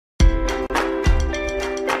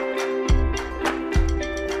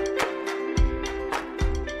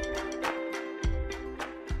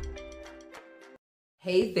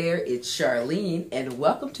Hey there, it's Charlene, and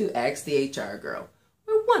welcome to Ask the HR Girl,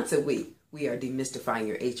 where once a week we are demystifying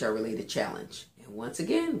your HR-related challenge. And once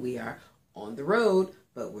again, we are on the road,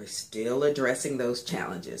 but we're still addressing those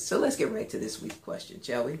challenges. So let's get right to this week's question,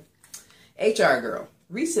 shall we? HR Girl,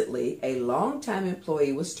 recently a longtime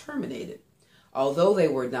employee was terminated. Although they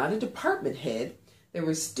were not a department head, they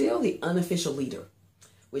were still the unofficial leader,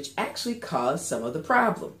 which actually caused some of the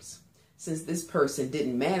problems. Since this person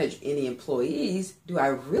didn't manage any employees, do I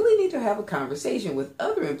really need to have a conversation with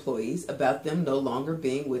other employees about them no longer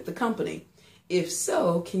being with the company? If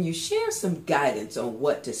so, can you share some guidance on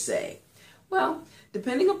what to say? Well,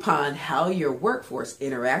 depending upon how your workforce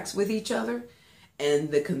interacts with each other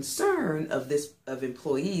and the concern of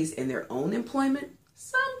employees in their own employment,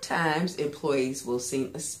 sometimes employees will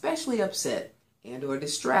seem especially upset and or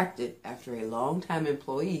distracted after a longtime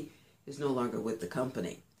employee is no longer with the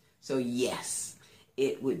company. So yes,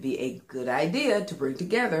 it would be a good idea to bring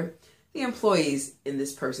together the employees in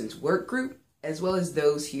this person's work group, as well as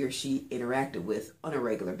those he or she interacted with on a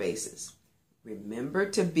regular basis. Remember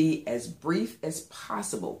to be as brief as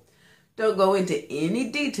possible. Don't go into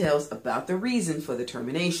any details about the reason for the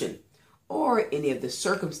termination or any of the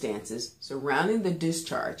circumstances surrounding the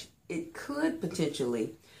discharge. It could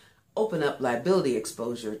potentially open up liability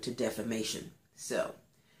exposure to defamation. So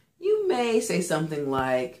you may say something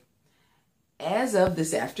like, as of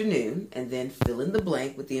this afternoon, and then fill in the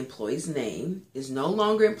blank with the employee's name, is no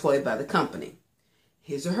longer employed by the company.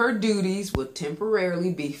 His or her duties will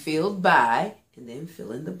temporarily be filled by, and then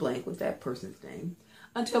fill in the blank with that person's name,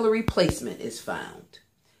 until a replacement is found.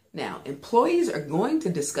 Now, employees are going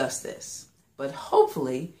to discuss this, but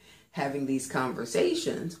hopefully having these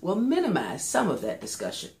conversations will minimize some of that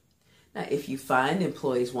discussion. Now, if you find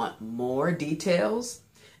employees want more details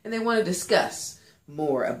and they want to discuss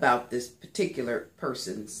more about this particular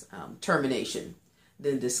person's termination,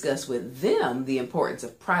 then discuss with them the importance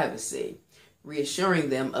of privacy, reassuring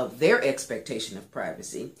them of their expectation of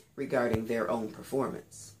privacy regarding their own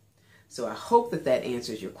performance. So I hope that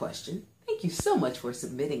answers your question. Thank you so much for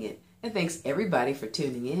submitting it, and thanks everybody for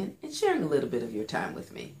tuning in and sharing a little bit of your time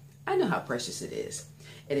with me. I know how precious it is.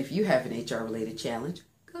 And if you have an HR-related challenge,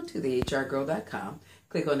 go to thehrgirl.com,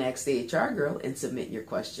 click on Ask the HR Girl, and submit your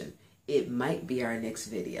question. It might be our next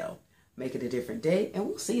video. Make it a different day, and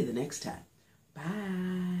we'll see you the next time.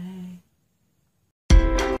 Bye.